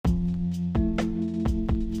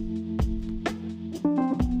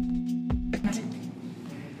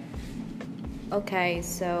Okay,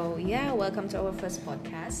 so yeah, welcome to our first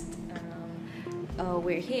podcast.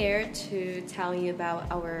 We're here to tell you about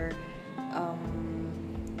our,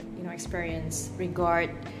 experience regard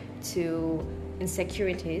to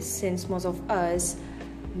insecurities. Since most of us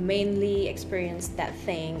mainly experience that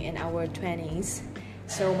thing in our 20s.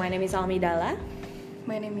 So my name is Almidala.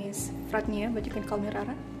 My name is Fratnia, but you can call me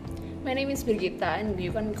Rara. My name is Birgitta and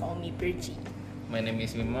you can call me Birgi. My name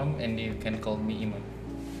is Imam and you can call me Imam.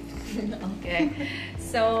 Okay,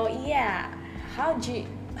 so yeah, how do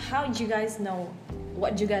you guys know,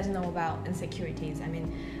 what do you guys know about insecurities? I mean,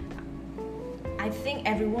 I think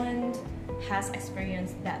everyone has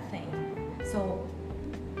experienced that thing. So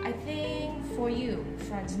I think for you,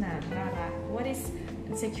 Frajna, Rara, what is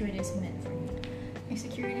insecurities meant for you?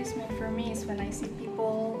 Insecurities meant for me is when I see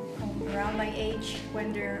people around my age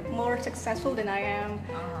when they're more successful than I am,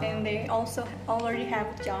 and they also already have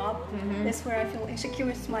a job. That's where I feel insecure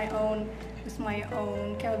with my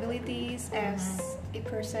own capabilities as a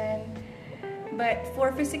person. But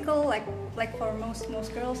for physical, like for most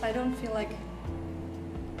girls, I don't feel like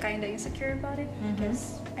kinda insecure about it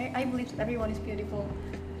because I believe that everyone is beautiful.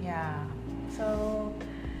 Yeah. So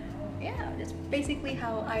yeah, that's basically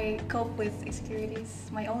how I cope with insecurities,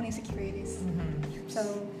 my own insecurities.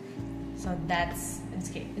 So that's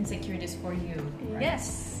insecurities for you, right?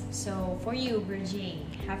 Yes. So for you, Virgie,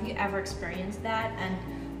 have you ever experienced that, and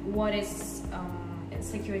what is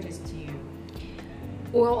insecurities to you?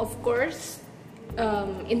 Well, of course,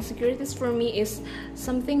 insecurities for me is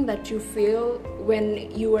something that you feel when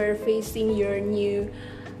you are facing your new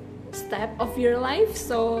step of your life.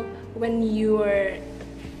 So when you are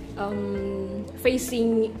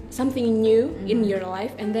facing something new in your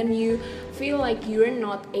life, and then you feel like you're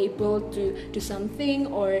not able to do something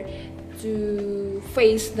or to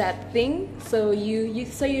face that thing, so you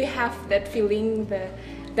have that feeling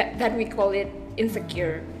that we call it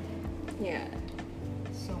insecure. Yeah.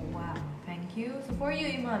 So wow, thank you. So for you,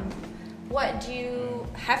 Iman,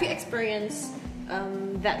 have you experienced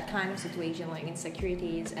that kind of situation, like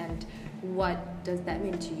insecurities, and what does that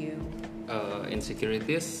mean to you?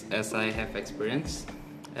 Insecurities, as I have experienced.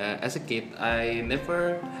 As a kid, I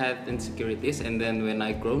never had insecurities, and then when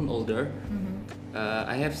I grown older,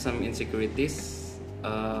 I have some insecurities.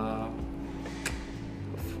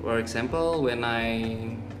 For example, when I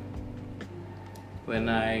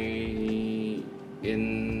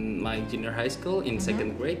in my junior high school in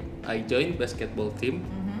second grade, I joined basketball team,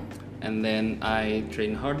 and then I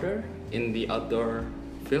train harder in the outdoor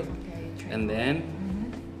field, and then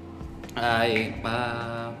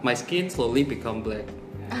my skin slowly become black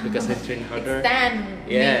because I train harder. It's tan.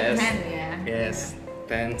 Yes. Tan, yeah. Yes.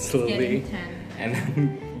 Tan slowly. And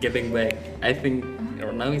then getting black. I think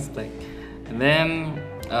now it's black. And then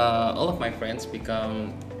all of my friends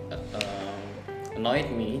become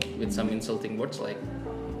annoyed me with some insulting words like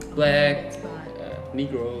black,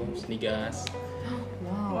 Negroes, niggas.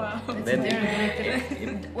 Wow. And That's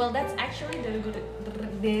then well, that's actually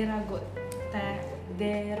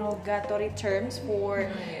derogatory terms for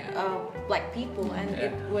black people, and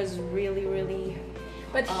it was really.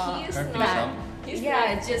 But he's hurting not. some.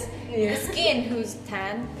 It's just the skin who's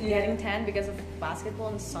getting tan because of basketball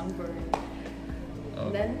and sunburn.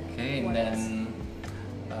 Okay, and then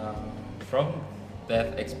from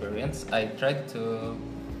that experience, I tried to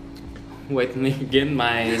whiten again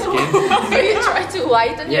my skin. So you try to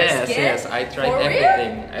whiten your skin? Yes, I tried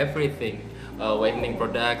everything. Whitening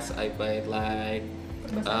products, I buy like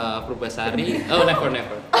Purbasari. Oh,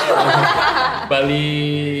 never.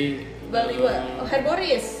 Bali what?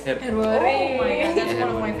 Herboris. Herboris. Oh my god, that's one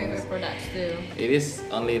of my Herboris. favorite products too. It is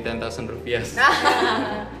only 10,000 rupiah.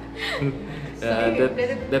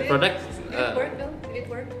 Did that product. Did it work though? Did it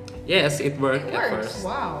work? Yes, it worked It at works. first.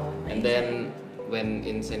 Wow. And then when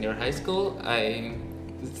in senior high school, I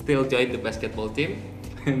still joined the basketball team,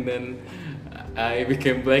 and then I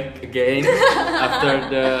became black again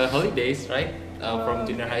after the holidays, right? From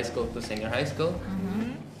junior high school to senior high school.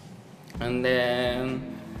 And then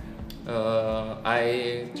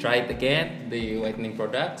I tried again the whitening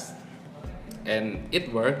products, and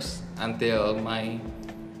it works until my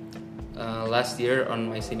last year on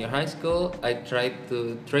my senior high school. I tried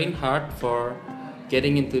to train hard for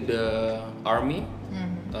getting into the army,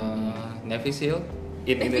 Navy SEAL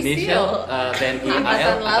in Navy Indonesia, SEAL. then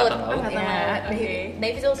Angkatan Laut. Angkatan Laut. Yeah. Okay.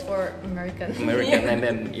 Navy SEAL is for American. And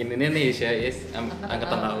then in Indonesia is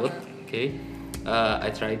Angkatan Laut. Okay, I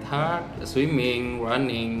tried hard swimming,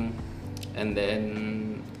 running, and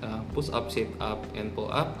then push up, sit up, and pull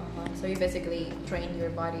up. So you basically train your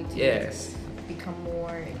body to Yes. become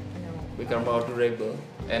more, Become more durable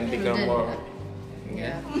and become Prudent. more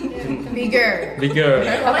Yeah. Bigger. Bigger.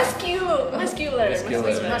 Muscular. Muscular.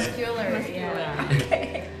 Muscular.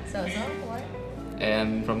 Yeah. So what?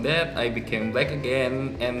 And from that, I became black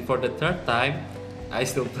again. And for the third time, I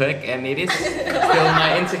still black, and it is still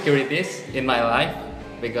my insecurities in my life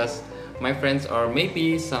because my friends or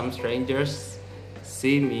maybe some strangers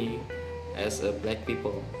see me as a black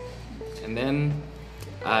people. And then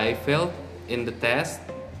I failed in the test.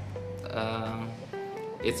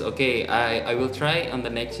 It's okay. I will try on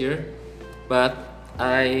the next year, but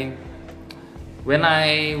when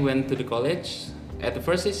I went to the college, at the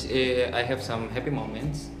first I have some happy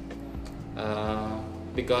moments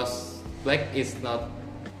because black is not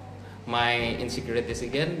my insecurities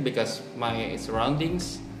again because my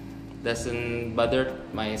surroundings doesn't bother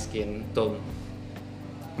my skin tone.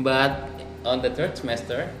 But on the third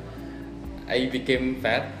semester, I became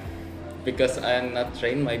fat because I'm not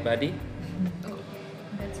trained my body,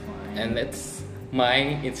 That's fine. and that's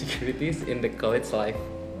my insecurities in the college life.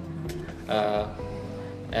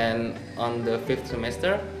 And on the fifth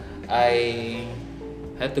semester, I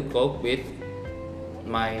had to cope with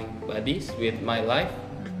my bodies, with my life.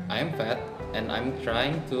 I'm fat, and I'm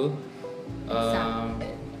trying to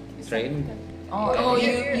train. Oh,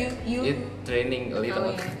 It training a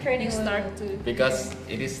little. Training start start. to Because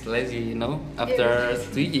it is lazy, you know. After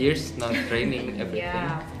 2 years not training everything.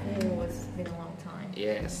 yeah. Oh, it's been a long time.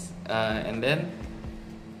 Yes. And then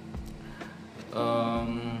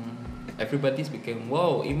everybody's became,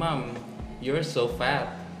 wow, Imam, you're so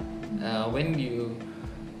fat. When you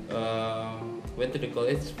went to the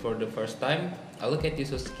college for the first time, I look at you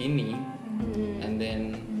so skinny, and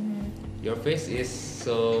then your face is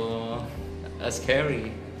so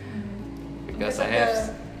scary because I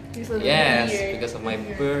have because of my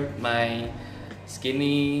my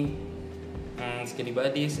skinny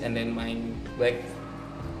bodies, and then my black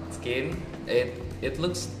skin. It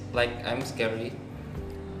looks like I'm scary,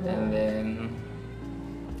 and then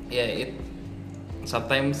it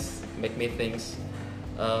sometimes make me think,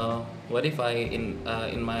 what if I in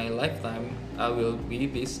my lifetime I will be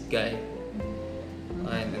this guy,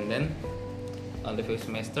 and then on the fifth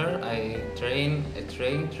semester I train,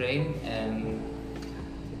 and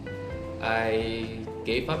I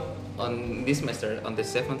gave up on this semester, on the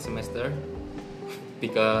seventh semester,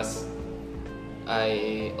 because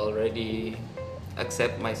I already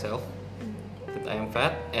accept myself that I am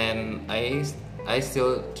fat, and I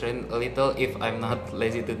still train a little if I'm not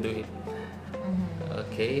lazy to do it.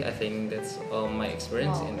 Okay, I think that's all my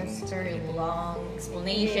experience Wow, in that's very long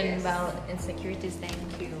explanation Yes. about insecurities. Thank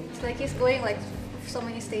you. It's like he's going like so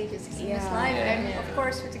many stages in his Yeah. life, Yeah. and of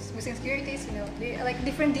course with insecurities, they are like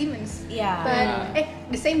different demons. Yeah. But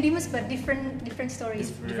the same demons, but different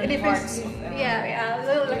stories. Different parts. Yeah, a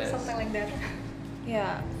little like Yes. something like that.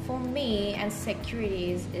 Yeah, for me,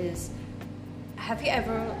 insecurities is, have you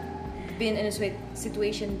ever been in a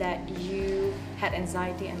situation that you had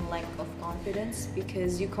anxiety and lack of confidence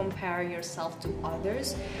because you compare yourself to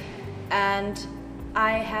others? And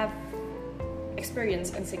I have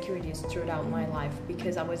experienced insecurities throughout my life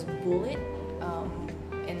because I was bullied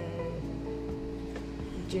in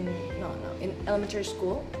in elementary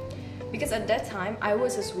school, because at that time I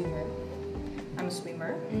was a swimmer. I'm a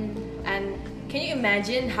swimmer, and can you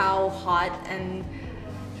imagine how hot and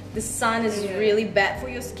the sun is really bad for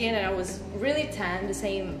your skin? And I was really tan, the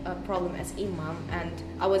same problem as Imam, and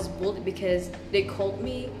I was bullied because they called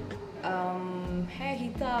me hair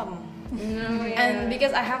hitam, and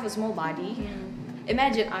because I have a small body.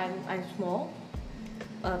 Imagine I'm small,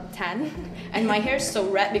 tan, and my hair is so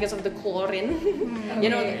red because of the chlorine. You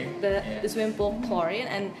know, the swimming pool chlorine,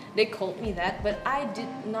 and they called me that, but I did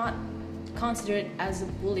not consider it as a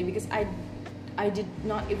bully because I did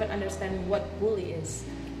not even understand what bully is.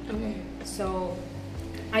 So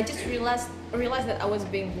I just realized that I was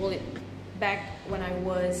being bullied back when I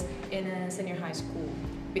was in a senior high school,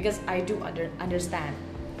 because I do understand.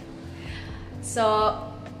 So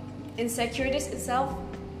insecurities itself,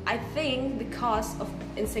 I think the cause of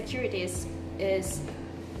insecurities is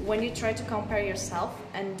when you try to compare yourself,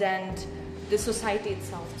 and then the society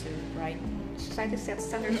itself too, right? Society sets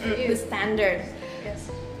standards for The you. standard. Yes.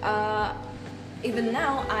 Even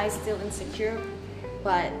now I still insecure,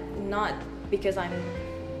 but not because I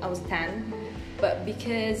was tan, but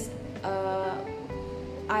because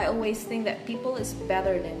I always think that people is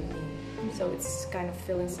better than me, so it's kind of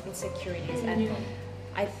feeling insecurities. And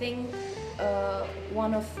I think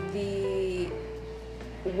one of the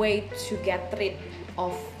way to get rid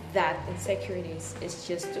of that insecurities is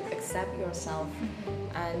just to accept yourself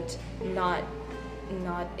and not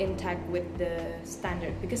intact with the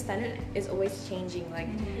standard, because standard is always changing. Like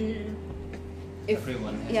if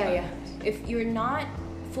Everyone has yeah, standards. if you're not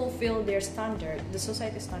fulfill their standard, the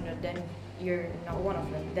society standard, then you're not one of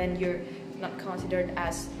them. Then you're not considered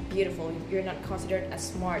as beautiful. You're not considered as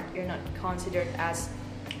smart. You're not considered as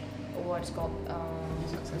what's called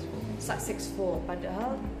successful.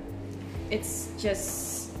 Padahal it's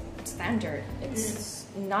just standard. It's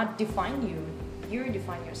not define you. You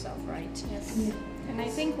define yourself, right? Yes. And I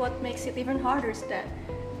think what makes it even harder is that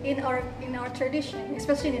in our tradition,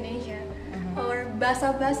 especially in Indonesia, our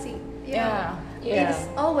basa-basi, you know, Yeah. it's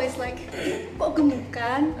always like kok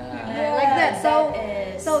gemukan, Yeah, like that. So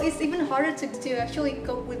that is- so it's even harder to actually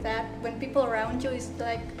cope with that when people around you is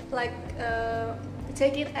like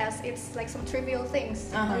take it as it's like some trivial things.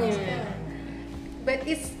 Yeah. But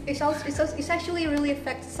it's actually really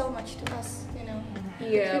affects so much to us, you know.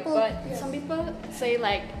 Yeah, People- but yeah. some people say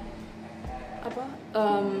like, apa?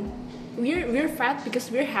 We're fat because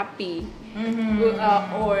we're happy,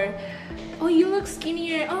 or oh you look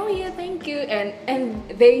skinnier. Oh yeah, thank you. And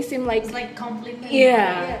they seem like It's like compliment.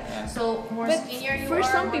 Yeah. Yeah. So more But skinnier you for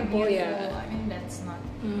are, some more people, beautiful. yeah. I mean that's not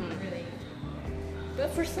really.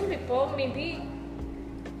 But for some people, maybe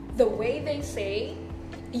the way they say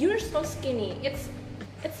you're so skinny, it's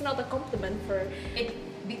not a compliment for It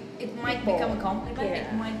might People. become a compliment. Yeah.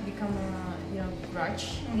 It might become a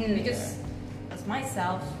grudge because as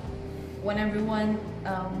myself, when everyone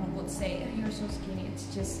would say oh, you're so skinny, it's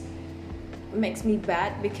just makes me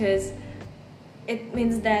bad because it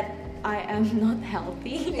means that I am not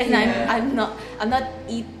healthy and I'm not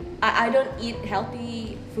I don't eat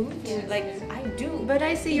healthy food like I do. But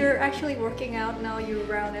I see you're actually working out now. You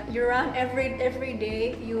run every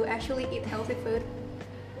day. You actually eat healthy food.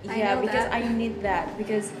 I Yeah, know because that. I need that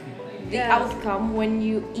because the Yeah. outcome when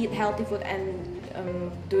you eat healthy food and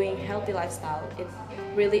doing healthy lifestyle, it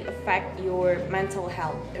really affect your mental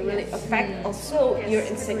health. It really Yes. affect also Yes, your agree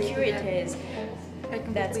to that. insecurities. I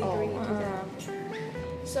completely That's all. agree to that.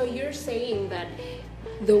 So you're saying that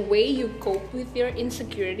the way you cope with your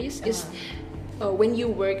insecurities is when you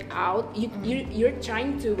work out, you're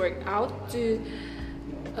trying to work out to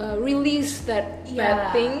release that bad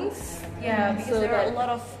Yeah. things. Yeah, because So there are a that lot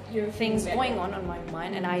of you're things better. going on my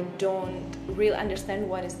mind, and I don't really understand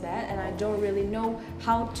what is that, and I don't really know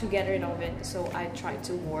how to get rid of it. So I try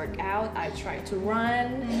to work out, I try to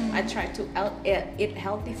run, I try to eat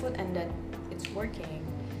healthy food, and that it's working.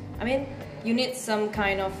 I mean, you need some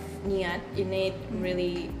kind of niat. You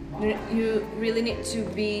really need to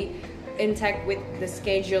be intact with the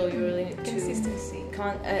schedule. You really need Consistency.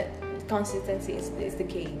 Consistency is the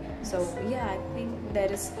key. So yeah, I think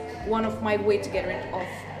that is one of my way to get rid of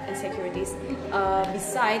insecurities.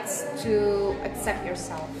 Besides to accept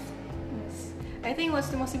yourself. I think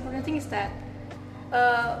what's the most important thing is that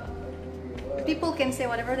people can say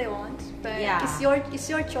whatever they want, but Yeah. it's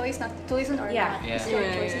your choice not to listen or Yeah. not. It's Yeah. your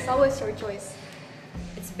Yeah, choice. yeah. It's always your choice.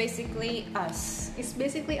 It's basically us. It's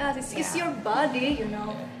basically us. It's Yeah. your body, you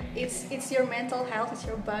know. It's your mental health. It's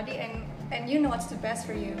your body, and you know what's the best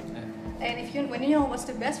for you. And when you know what's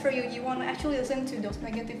the best for you, you want to actually listen to those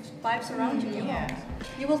negative vibes around you. Yeah.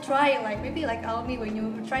 You will try maybe like Almi when you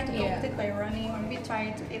were trying to cope Yeah. with it by running or maybe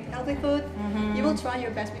trying to eat healthy food. You will try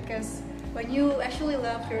your best because when you actually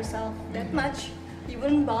love yourself that much, you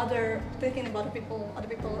wouldn't bother thinking about other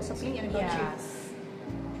people's opinion about you.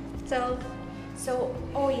 So,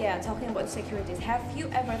 oh yeah, talking about insecurities, have you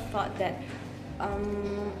ever thought that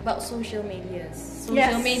about social medias? Social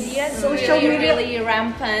Yes. media, Social media. really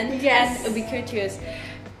rampant Yes. and ubiquitous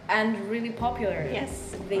and really popular Yes,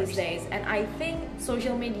 of these course. days. And I think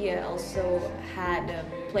social media also had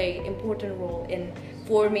played important role in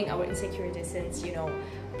forming our insecurities, since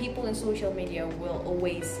people in social media will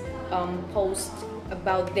always post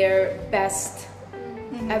about their best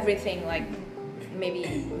everything, like maybe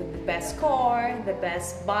the best car, the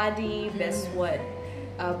best body, best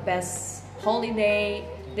best holiday.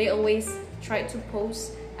 They always try to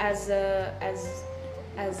post as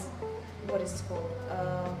what is it called,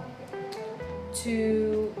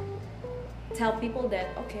 to tell people that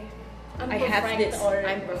okay, I'm I have perfect, this, or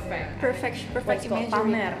I'm perfect. Perfect What's it called?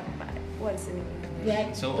 imagery. Pamer. What is it in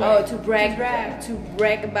English? So Oh, to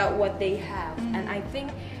brag about what they have. And I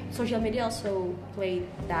think social media also played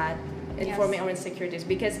that in Yes. forming our insecurities,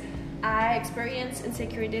 because I experience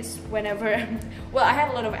insecurities whenever well, I have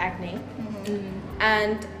a lot of acne,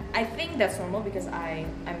 and I think that's normal because I'm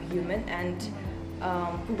human, and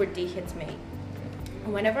puberty hits me.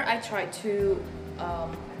 Whenever I try to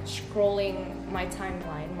scrolling my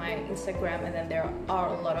timeline, my Instagram, and then there are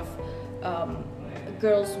a lot of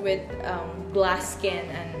girls with glass skin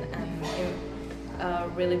and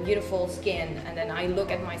really beautiful skin, and then I look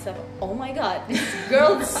at myself, oh my god, this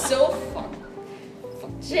girl is so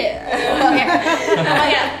shit. Oh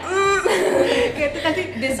yeah.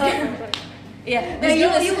 This girl. Yeah, No, this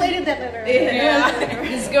girl is you edited that letter. yeah.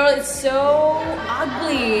 This girl is so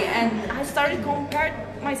ugly, and I started comparing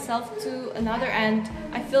myself to another, and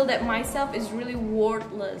I feel that myself is really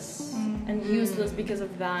worthless and useless because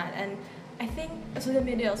of that. And I think social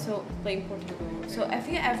media also play important role. So have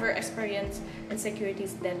you ever experienced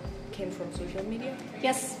insecurities that came from social media?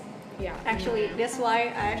 Yes, Yeah. actually, that's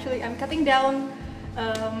why I'm cutting down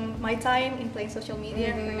my time in playing social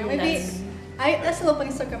media. Maybe I still open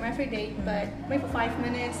Instagram every day, but maybe for 5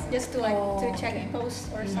 minutes just to to check a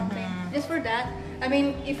post or something. Just for that. I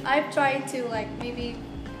mean, if I try to maybe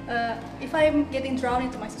if I'm getting drawn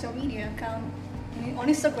into my social media account on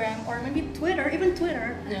Instagram or maybe Twitter, even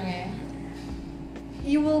Twitter, Okay.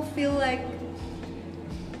 you will feel like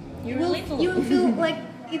You will feel like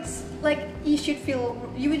it's like you should feel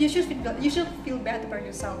bad about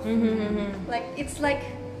yourself. Like it's like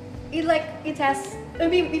it has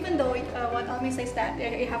maybe even though what Almi says that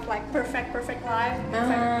you have like perfect life,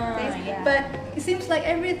 perfect things, yeah. but it seems like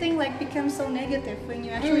everything becomes so negative when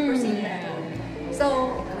you actually perceive that.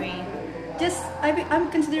 So I'm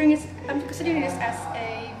considering this as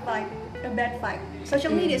a bad vibe.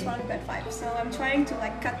 Social media is one of the bad vibes. So I'm trying to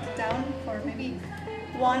cut it down for maybe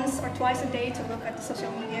once or twice a day to look at the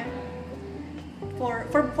social media for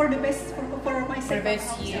the best for my sake, best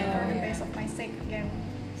also, you. for the best of my sake again.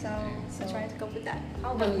 So trying to cope with that.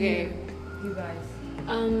 How about Okay. you guys?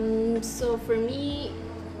 So for me,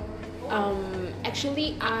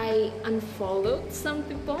 actually I unfollowed some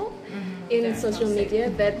people in That's social toxic. media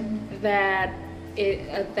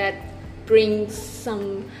that brings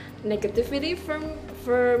some negativity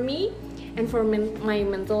for me and for my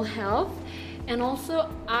mental health. And also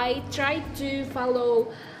I try to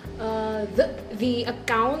follow the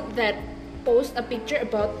account that post a picture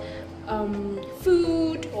about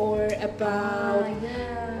food or about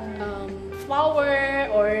flower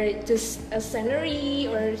or just a scenery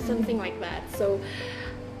or something like that. So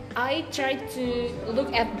I try to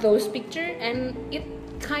look at those pictures, and it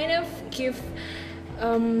kind of give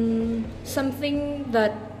something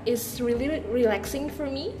that is really relaxing for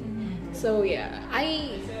me. So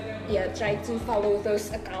I try to follow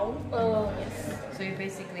those accounts. Yes. So you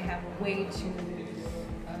basically have a way to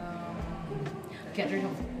get rid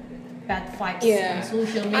of bad vibes on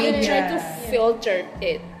social media. I try to filter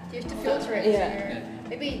it. You have to filter it. Yeah. So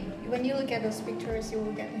maybe when you look at those pictures, you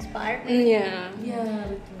will get inspired. Yeah.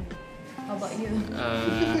 Yeah, betul. How about you?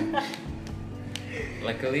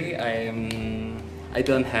 Luckily, I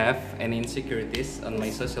don't have any insecurities on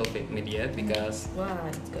my social media because Wow,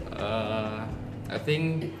 that's good. I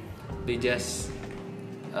think they just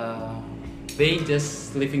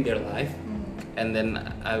living their life, and then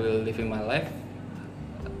I will living my life.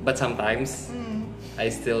 But sometimes I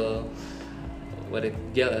still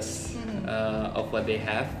jealous of what they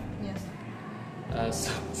have. Yes.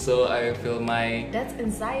 So I feel my That's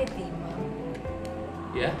anxiety, man.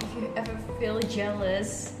 yeah. If you ever feel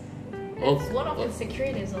jealous, Oh, it's one of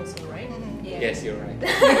insecurities also, right? Yes, you're right.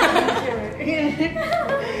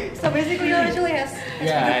 So basically, you actually has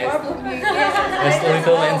Yeah, a problem. There's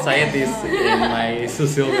little anxieties in my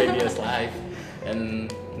social media's life,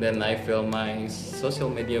 and then I fill my social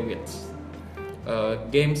media with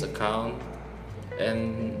games account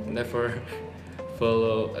and never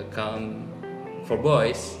follow account for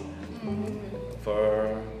boys.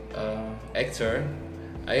 For actor,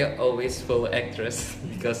 I always follow actress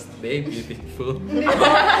because they beautiful.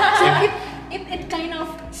 It kind of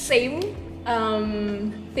same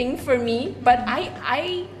thing for me, but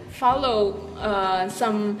I follow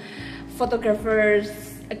some photographers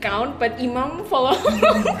account, but Imam follow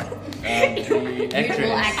The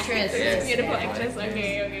Beautiful actress. Yes. beautiful actress.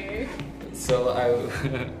 Okay. So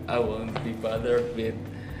I won't be bothered with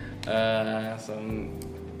some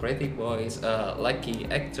pretty boys, lucky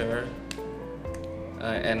actor,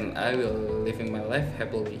 and I will live in my life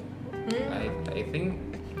happily. I think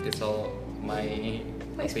it's all my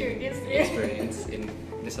experience in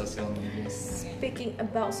the social media. Speaking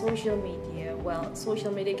about social media, well, social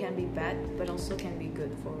media can be bad, but also can be good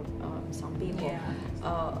for some people.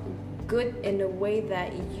 Good in the way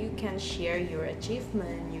that you can share your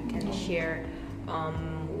achievement, you can share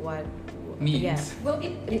what. Means. Yeah. Well,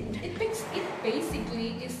 it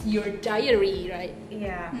basically is your diary, right?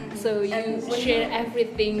 Yeah. So you And when share you-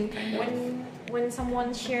 everything. When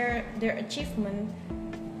someone share their achievement,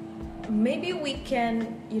 maybe we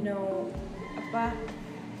can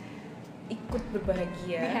ikut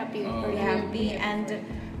berbahagia, Be happy. be happy, and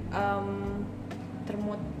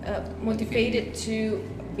motivated to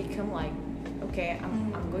become like, okay,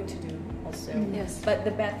 I'm going to do also. Yes. But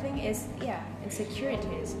the bad thing is,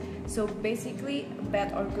 insecurities. So basically,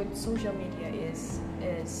 bad or good social media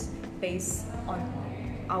is based on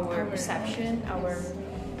our perception, our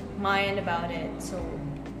mind about it. So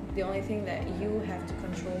the only thing that you have to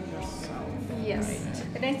control yourself. Yes. Right?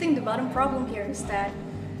 And I think the bottom problem here is that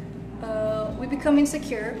we become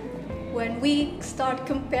insecure when we start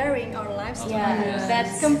comparing our lives to Yeah, others.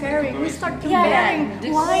 that's comparing. We start Yeah, comparing.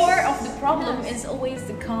 the Why? core of the problem Yes. is always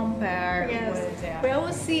to compare Yes. with We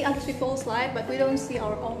always see other people's life, but we don't see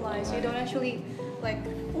our own lives. We don't actually like,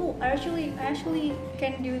 oh, I actually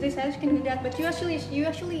can do this, I actually can do that. But you actually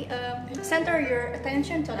center your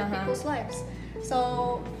attention to other people's lives.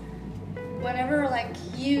 So whenever like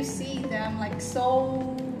you see them like so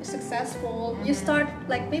successful, you start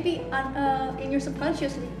like maybe in your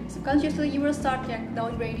subconsciously you will start like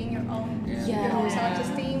downgrading your own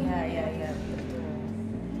self-esteem. Yeah.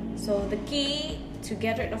 So the key to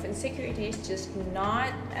get rid of insecurity is just do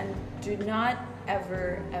not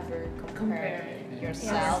ever compare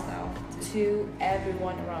yourself to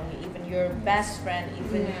everyone around you, even your best friend,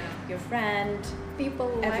 even your friend. People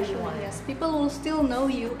will Everyone. people will still know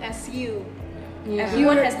you as you.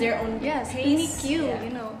 Everyone has their own Yes, pace. unique you. Yeah. You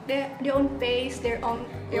know, their own pace, their own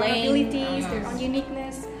Lane, abilities, their own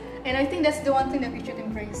uniqueness, and I think that's the one thing that we should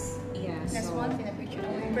embrace. Yeah, That's so- one thing that we should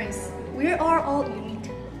embrace. We are all unique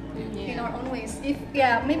in our own ways. If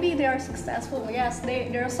maybe they are successful. Yes,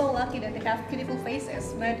 they're so lucky that they have beautiful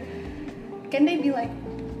faces, but can they be like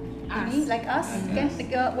me, like us? Can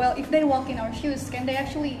well, if they walk in our shoes, can they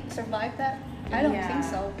actually survive that? I don't Yeah. think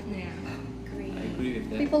so. Agree. I agree with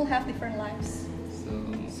that. People have different lives.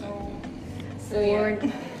 For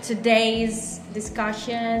today's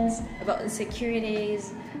discussions about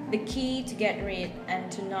insecurities, the key to get rid and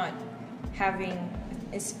to not having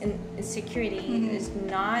insecurity is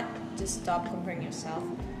not to stop comparing yourself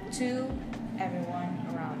to everyone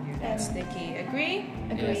around you. That's the key. Agree?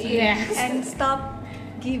 Agree. Yes. And stop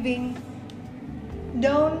giving.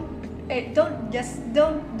 Don't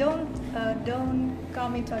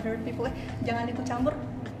come into other people. Jangan ikut campur.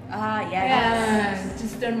 Yes.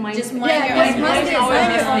 Just don't mind. Just mind Yeah, your just own mind business. your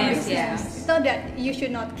own business. business. It's not that you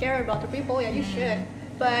should not care about the people. Yeah, you should,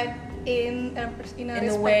 but in a In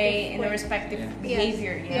a respective Yeah.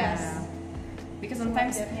 behavior. Yes. Because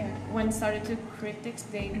sometimes Yeah. when started to critics,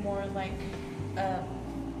 they more like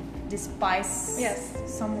despise Yes.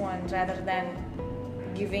 someone rather than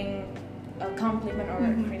giving a compliment or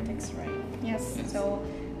critics, right? Yes. So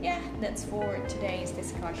that's for today's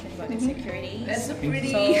discussion about insecurity. That's a pretty.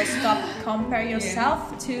 So stop compare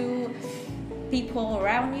yourself to people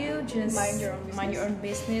around you. Just Mind your own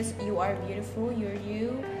business. You are beautiful. You're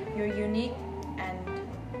unique, and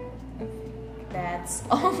that's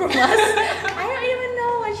all from us. I don't even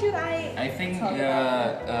know what should I think talk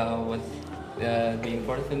about. what the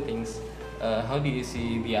important things. How do you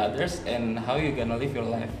see the others and how you gonna live your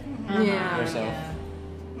life yourself?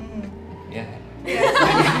 Yeah.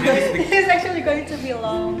 It's actually going to be a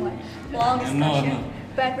long discussion, No.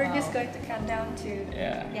 but we're just going to cut down to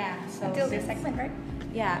Yeah. So until this segment, right?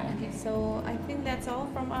 Yeah. Okay. So I think that's all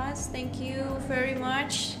from us. Thank you very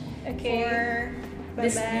much Okay. for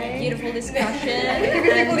this Bye-bye. beautiful discussion.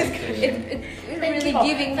 It really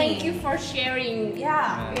giving me. Thank you for sharing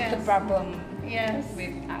Yes. the problem Yes.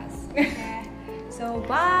 with us. So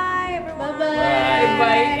bye everyone. Bye-bye.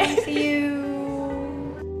 Bye. See you.